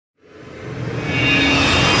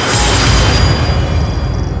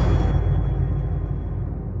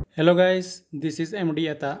Hello guys, this is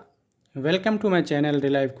MD Atta. Welcome to my channel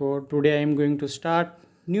Relive Code. Today I am going to start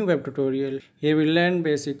new web tutorial. Here we learn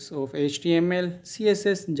basics of HTML,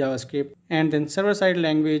 CSS, JavaScript and then server-side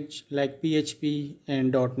language like PHP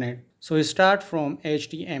and .NET. So we start from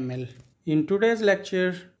HTML. In today's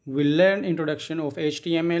lecture, we'll learn introduction of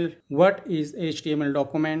HTML, what is HTML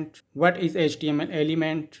document, what is HTML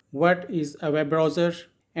element, what is a web browser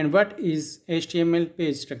and what is HTML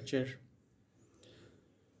page structure.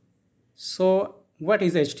 So, what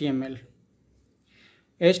is HTML?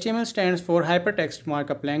 HTML stands for Hypertext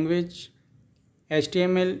Markup Language.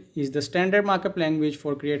 HTML is the standard markup language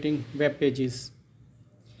for creating web pages.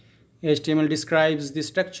 HTML describes the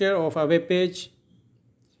structure of a web page.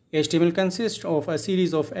 HTML consists of a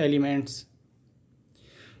series of elements.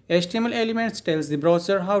 HTML elements tells the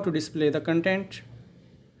browser how to display the content.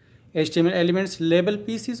 HTML elements label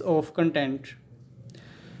pieces of content.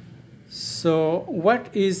 So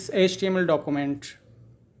what is HTML document?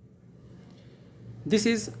 This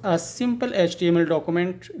is a simple HTML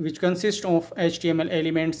document which consists of HTML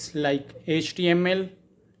elements like HTML,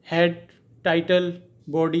 head, title,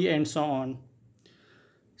 body and so on.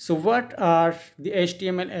 So what are the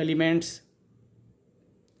HTML elements?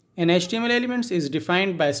 An HTML elements is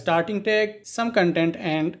defined by starting tag, some content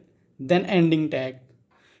and then ending tag.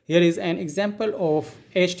 Here is an example of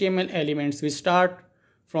HTML elements. We start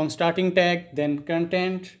from starting tag, then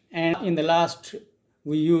content, and in the last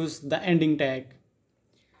we use the ending tag.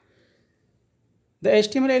 The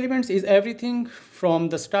HTML elements is everything from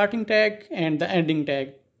the starting tag and the ending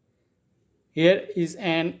tag. Here is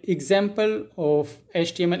an example of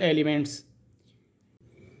HTML elements.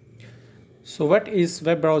 So what is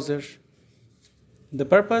web browser? The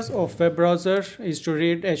purpose of web browser is to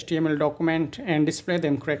read HTML document and display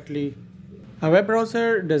them correctly. A web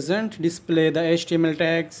browser doesn't display the HTML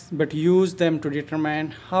tags but use them to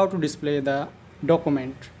determine how to display the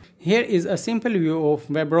document. Here is a simple view of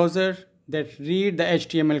web browser that read the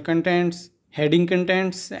HTML contents, heading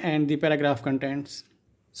contents and the paragraph contents.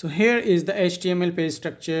 So here is the HTML page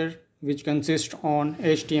structure which consists on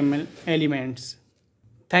HTML elements.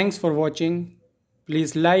 Thanks for watching.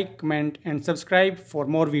 Please like, comment and subscribe for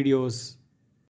more videos.